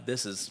for God to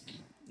this is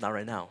not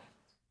right now.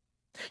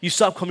 You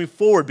stop coming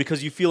forward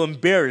because you feel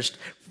embarrassed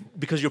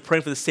because you're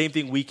praying for the same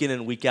thing week in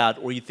and week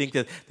out, or you think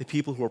that the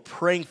people who are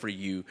praying for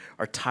you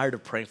are tired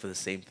of praying for the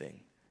same thing.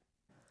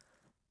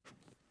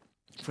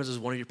 Friends, as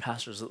one of your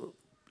pastors,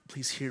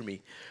 please hear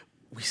me.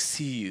 We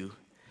see you,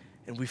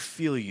 and we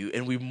feel you,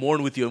 and we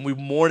mourn with you, and we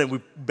mourn and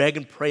we beg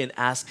and pray and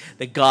ask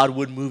that God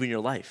would move in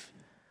your life.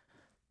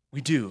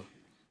 We do.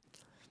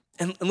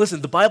 And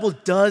listen, the Bible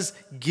does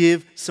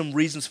give some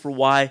reasons for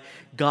why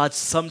God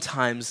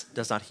sometimes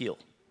does not heal.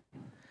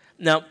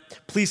 Now,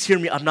 please hear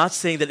me. I'm not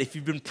saying that if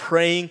you've been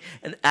praying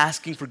and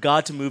asking for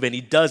God to move and he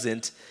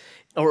doesn't,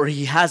 or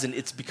he hasn't,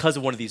 it's because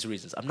of one of these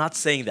reasons. I'm not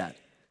saying that.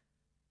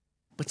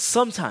 But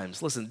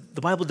sometimes, listen,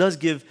 the Bible does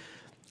give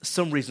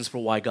some reasons for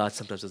why God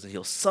sometimes doesn't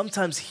heal.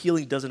 Sometimes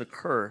healing doesn't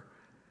occur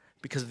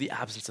because of the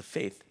absence of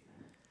faith.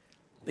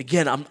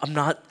 Again, I'm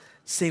not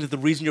saying that the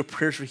reason your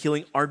prayers for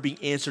healing aren't being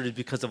answered is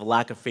because of a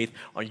lack of faith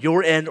on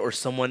your end or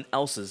someone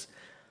else's,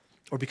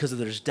 or because of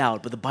there's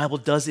doubt. But the Bible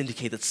does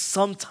indicate that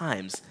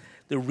sometimes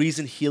the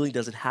reason healing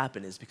doesn't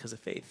happen is because of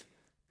faith.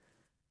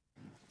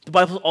 The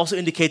Bible also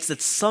indicates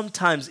that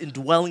sometimes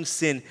indwelling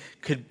sin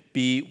could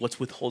be what's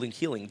withholding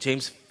healing.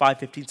 James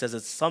 5:15 says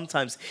that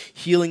sometimes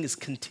healing is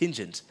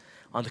contingent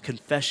on the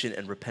confession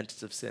and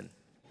repentance of sin.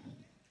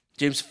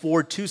 James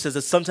 4:2 says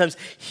that sometimes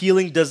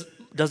healing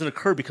doesn't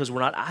occur because we're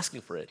not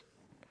asking for it.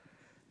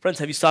 Friends,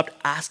 have you stopped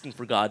asking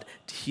for God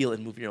to heal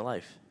and move in your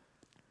life?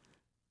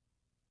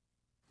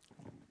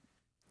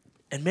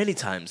 And many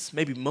times,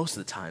 maybe most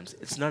of the times,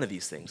 it's none of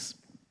these things.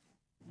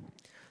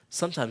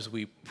 Sometimes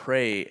we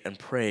pray and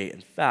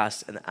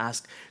fast and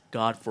ask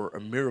God for a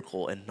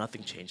miracle and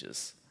nothing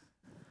changes.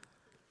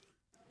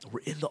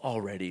 We're in the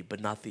already, but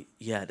not the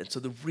yet. And so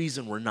the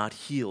reason we're not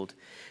healed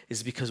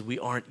is because we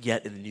aren't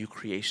yet in the new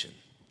creation,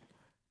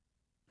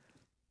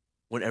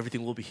 when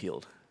everything will be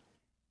healed.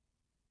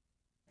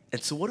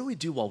 And so what do we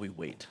do while we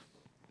wait?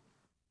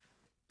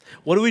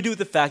 What do we do with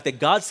the fact that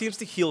God seems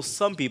to heal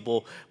some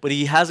people, but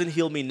he hasn't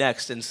healed me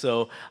next, and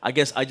so I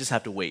guess I just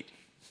have to wait?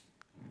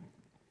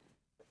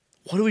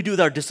 What do we do with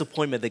our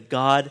disappointment that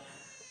God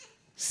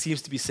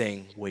seems to be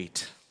saying,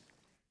 wait,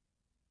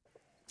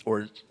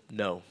 or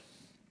no?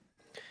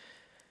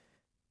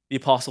 The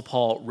Apostle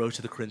Paul wrote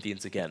to the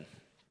Corinthians again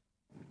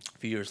a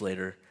few years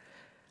later,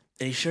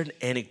 and he shared an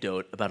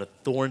anecdote about a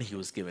thorn he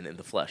was given in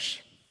the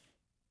flesh.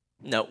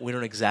 Now, we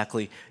don't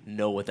exactly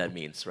know what that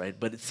means, right?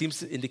 But it seems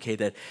to indicate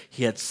that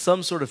he had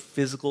some sort of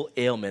physical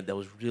ailment that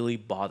was really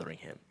bothering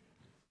him.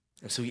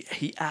 And so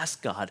he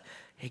asked God,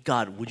 hey,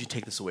 God, would you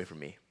take this away from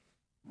me?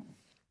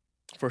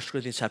 1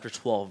 Corinthians chapter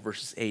 12,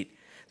 verses 8.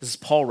 This is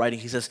Paul writing.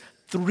 He says,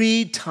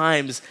 3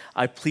 times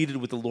I pleaded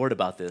with the Lord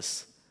about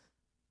this.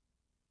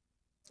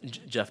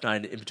 Jeff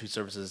 9, in between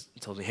services,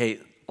 told me, hey,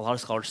 a lot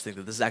of scholars think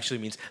that this actually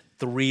means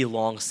 3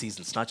 long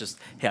seasons. Not just,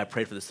 hey, I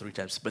prayed for this 3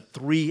 times, but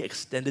 3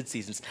 extended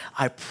seasons.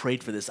 I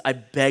prayed for this. I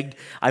begged,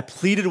 I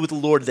pleaded with the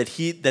Lord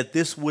that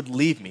this would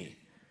leave me.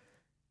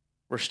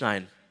 Verse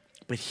 9,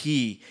 but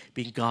he,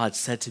 being God,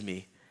 said to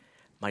me,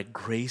 my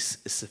grace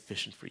is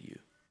sufficient for you,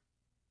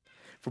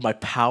 for my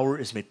power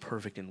is made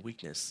perfect in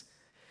weakness.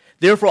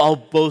 Therefore, I'll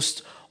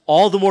boast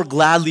all the more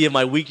gladly of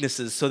my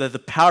weaknesses, so that the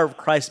power of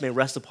Christ may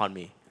rest upon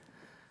me.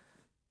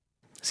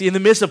 See, in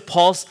the midst of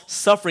Paul's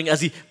suffering,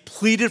 as he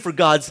pleaded for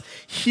God's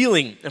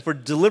healing and for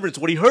deliverance,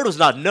 what he heard was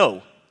not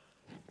no.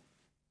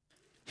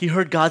 He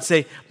heard God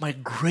say, my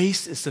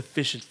grace is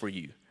sufficient for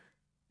you.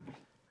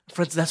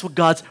 Friends, that's what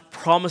God's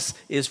promise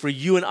is for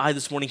you and I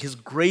this morning. His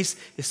grace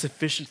is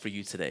sufficient for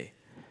you today.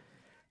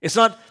 It's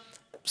not,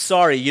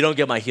 sorry, you don't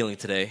get my healing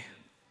today.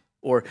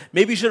 Or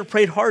maybe you should have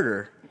prayed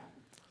harder.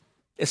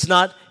 It's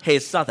not, hey,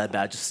 it's not that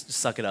bad, just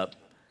suck it up.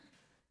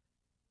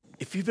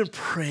 If you've been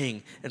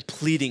praying and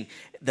pleading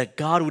that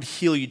God would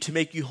heal you, to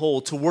make you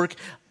whole, to work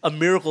a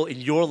miracle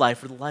in your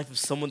life or the life of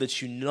someone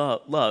that you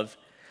love,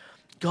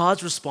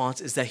 God's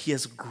response is that he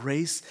has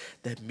grace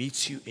that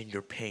meets you in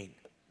your pain.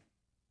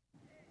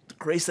 The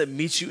grace that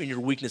meets you in your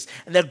weakness.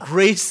 And that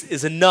grace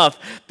is enough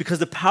because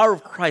the power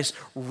of Christ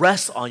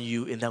rests on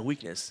you in that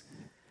weakness.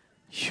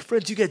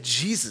 Friends, you get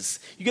Jesus.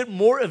 You get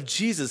more of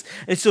Jesus.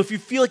 And so if you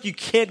feel like you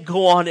can't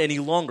go on any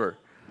longer,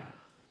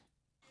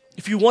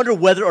 if you wonder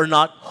whether or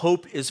not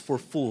hope is for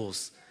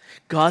fools,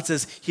 God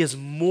says he has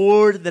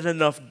more than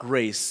enough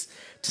grace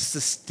to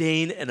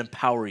sustain and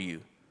empower you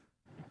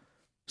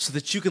so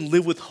that you can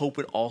live with hope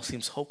when all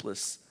seems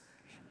hopeless.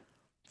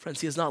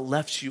 Friends, he has not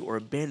left you or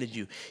abandoned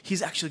you.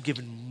 He's actually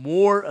given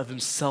more of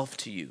himself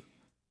to you.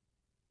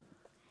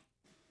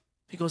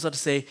 He goes on to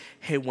say,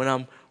 hey, when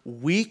I'm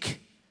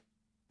weak,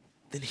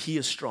 then he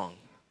is strong.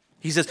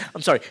 He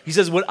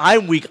says, when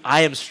I'm weak,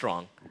 I am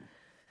strong.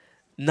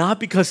 Not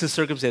because his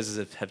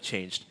circumstances have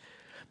changed,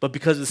 but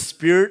because of the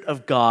Spirit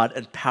of God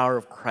and power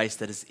of Christ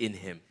that is in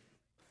him.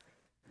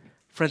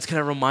 Friends, can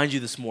I remind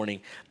you this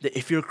morning that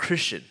if you're a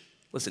Christian,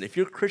 listen, if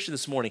you're a Christian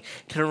this morning,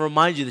 can I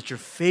remind you that your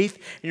faith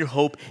and your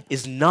hope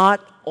is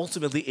not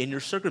ultimately in your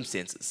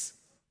circumstances?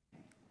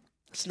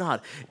 It's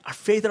not. Our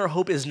faith and our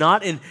hope is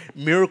not in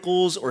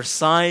miracles or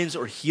signs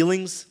or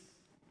healings.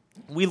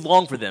 We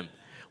long for them.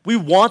 We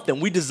want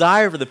them. We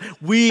desire for them.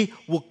 We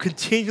will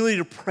continually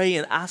to pray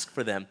and ask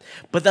for them.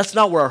 But that's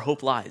not where our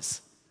hope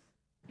lies.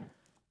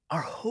 Our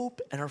hope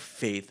and our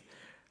faith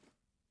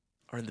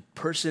are in the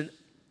person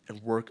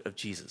and work of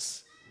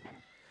Jesus.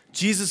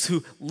 Jesus,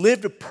 who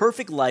lived a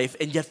perfect life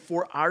and yet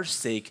for our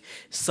sake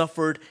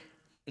suffered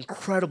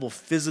incredible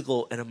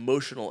physical and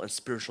emotional and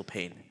spiritual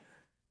pain.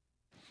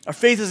 Our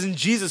faith is in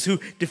Jesus, who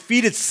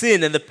defeated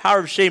sin and the power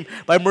of shame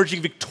by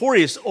emerging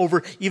victorious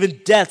over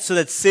even death, so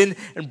that sin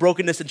and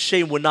brokenness and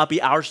shame would not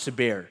be ours to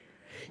bear.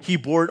 He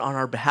bore it on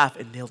our behalf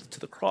and nailed it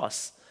to the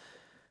cross.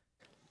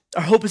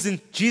 Our hope is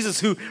in Jesus,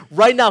 who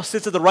right now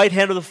sits at the right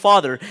hand of the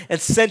Father and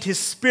sent his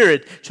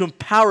Spirit to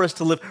empower us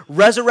to live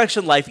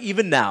resurrection life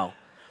even now,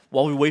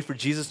 while we wait for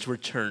Jesus to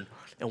return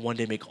and one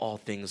day make all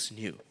things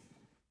new.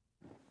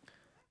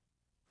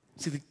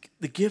 See,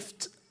 the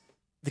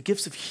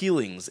gifts of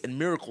healings and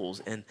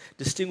miracles and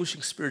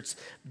distinguishing spirits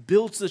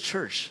builds the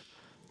church.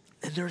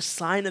 And they're a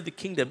sign of the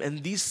kingdom.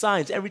 And these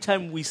signs, every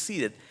time we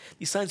see it,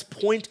 these signs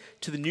point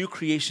to the new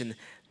creation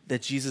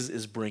that Jesus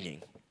is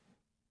bringing.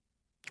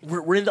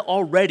 We're in the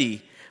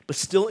already, but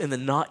still in the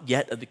not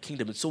yet of the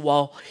kingdom. And so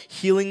while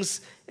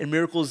healings and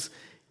miracles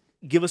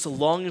give us a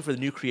longing for the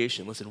new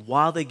creation, listen,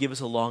 while they give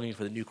us a longing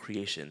for the new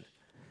creation,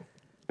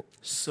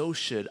 so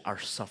should our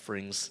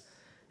sufferings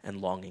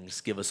and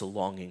longings give us a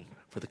longing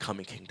for the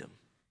coming kingdom.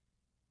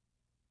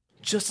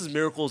 Just as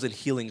miracles and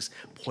healings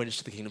point us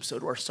to the kingdom, so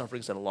do our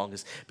sufferings and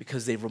longings,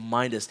 because they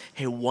remind us,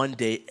 hey, one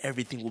day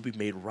everything will be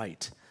made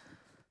right.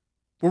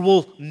 Where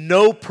we'll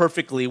know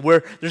perfectly,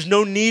 where there's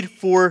no need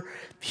for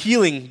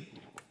healing,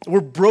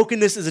 where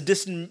brokenness is a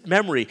distant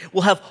memory.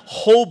 We'll have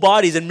whole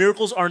bodies, and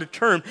miracles aren't a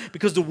term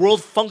because the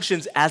world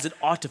functions as it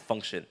ought to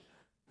function.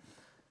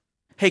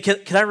 Hey, can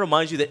I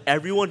remind you that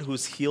everyone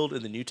who's healed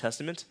in the New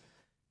Testament,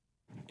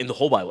 in the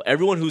whole Bible,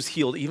 everyone who's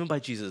healed, even by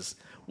Jesus,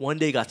 one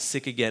day got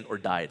sick again or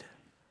died.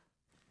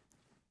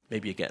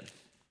 Maybe again.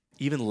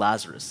 Even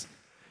Lazarus,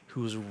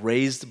 who was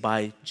raised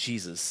by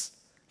Jesus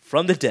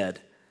from the dead,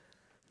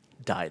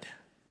 died.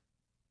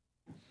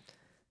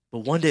 But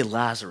one day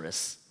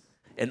Lazarus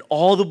and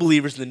all the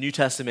believers in the New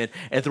Testament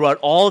and throughout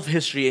all of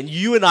history, and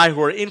you and I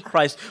who are in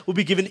Christ, will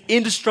be given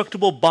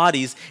indestructible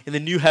bodies in the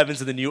new heavens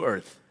and the new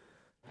earth.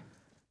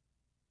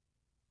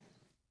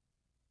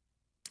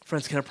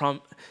 Friends, can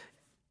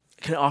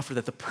I offer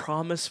that the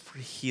promise for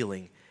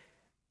healing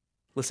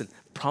Listen,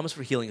 the promise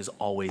for healing is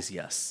always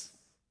yes.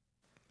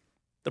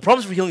 The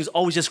promise for healing is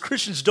always yes.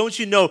 Christians, don't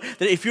you know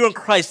that if you're in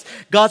Christ,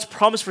 God's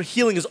promise for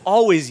healing is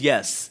always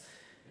yes,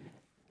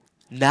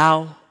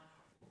 now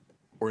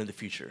or in the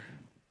future?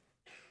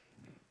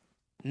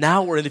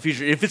 Now or in the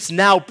future. If it's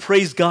now,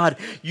 praise God,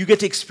 you get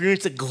to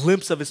experience a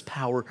glimpse of his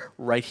power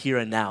right here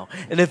and now.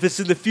 And if it's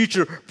in the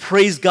future,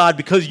 praise God,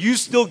 because you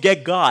still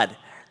get God.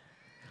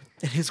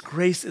 And his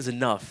grace is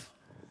enough.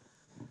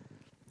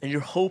 And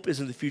your hope is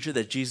in the future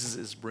that Jesus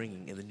is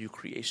bringing in the new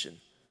creation.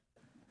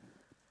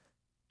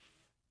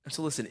 And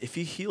so listen, if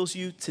he heals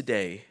you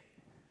today,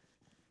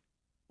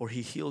 or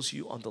he heals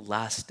you on the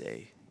last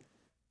day,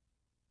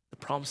 the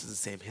promise is the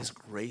same. His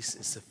grace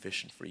is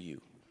sufficient for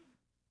you.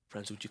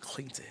 Friends, would you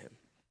cling to him?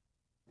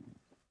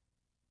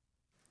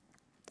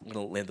 I'm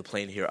going to land the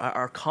plane here.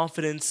 Our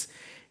confidence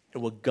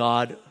in what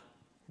God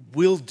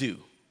will do,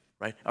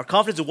 right? Our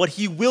confidence in what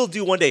he will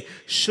do one day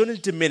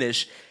shouldn't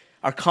diminish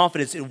our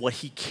confidence in what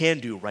he can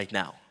do right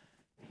now.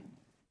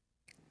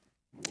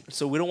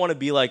 So we don't want to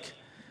be like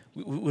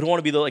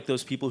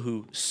those people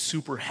who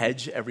super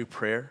hedge every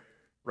prayer,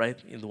 right?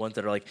 The ones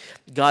that are like,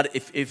 God,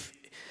 if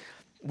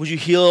would you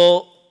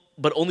heal,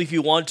 but only if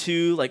you want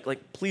to,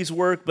 like please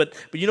work, but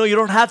you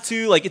don't have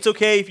to, like it's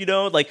okay if you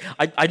don't, like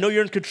I know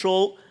you're in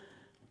control.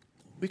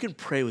 We can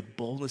pray with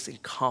boldness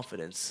and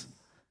confidence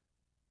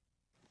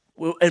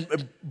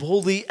and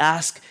boldly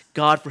ask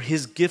God for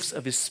his gifts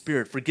of his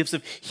Spirit, for gifts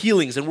of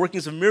healings and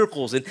workings of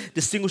miracles and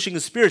distinguishing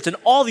of spirits and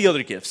all the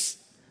other gifts.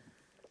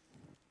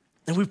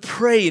 And we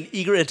pray in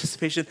eager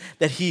anticipation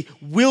that he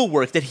will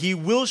work, that he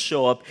will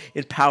show up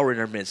in power in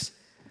our midst.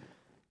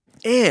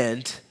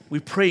 And we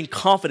pray in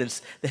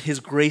confidence that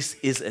his grace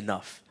is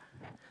enough,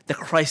 that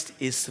Christ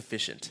is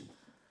sufficient.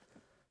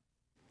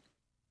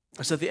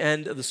 So at the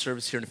end of the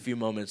service here in a few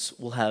moments,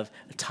 we'll have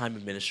a time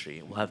of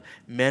ministry. We'll have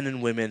men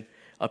and women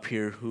up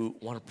here who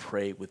want to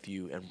pray with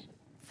you and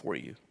for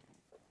you.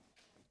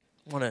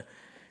 I want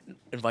to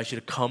invite you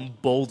to come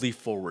boldly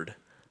forward.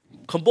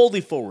 Come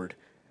boldly forward.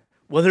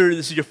 Whether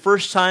this is your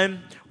first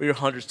time or your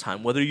 100th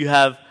time, whether you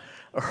have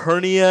a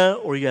hernia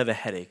or you have a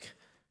headache,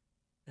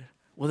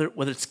 whether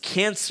it's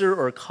cancer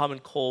or a common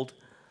cold,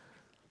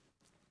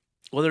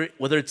 whether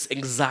it's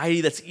anxiety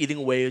that's eating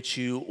away at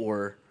you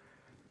or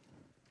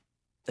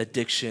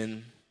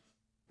addiction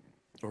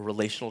or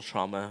relational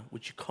trauma,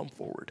 would you come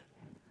forward?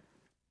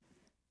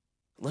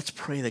 Let's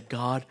pray that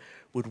God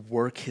would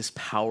work his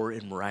power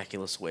in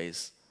miraculous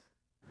ways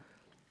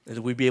and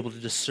that we'd be able to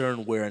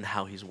discern where and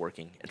how he's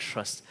working and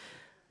trust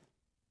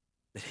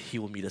that he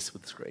will meet us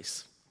with his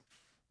grace.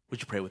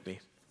 Would you pray with me?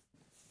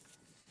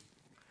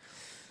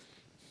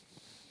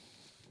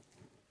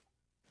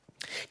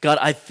 God,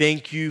 I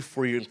thank you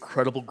for your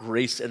incredible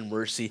grace and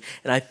mercy,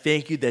 and I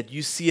thank you that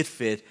you see it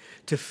fit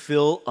to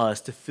fill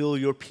us, to fill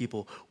your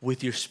people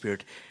with your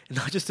Spirit. And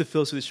not just to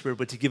fill us with your Spirit,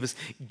 but to give us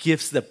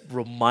gifts that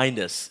remind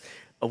us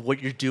of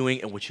what you're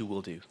doing and what you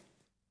will do.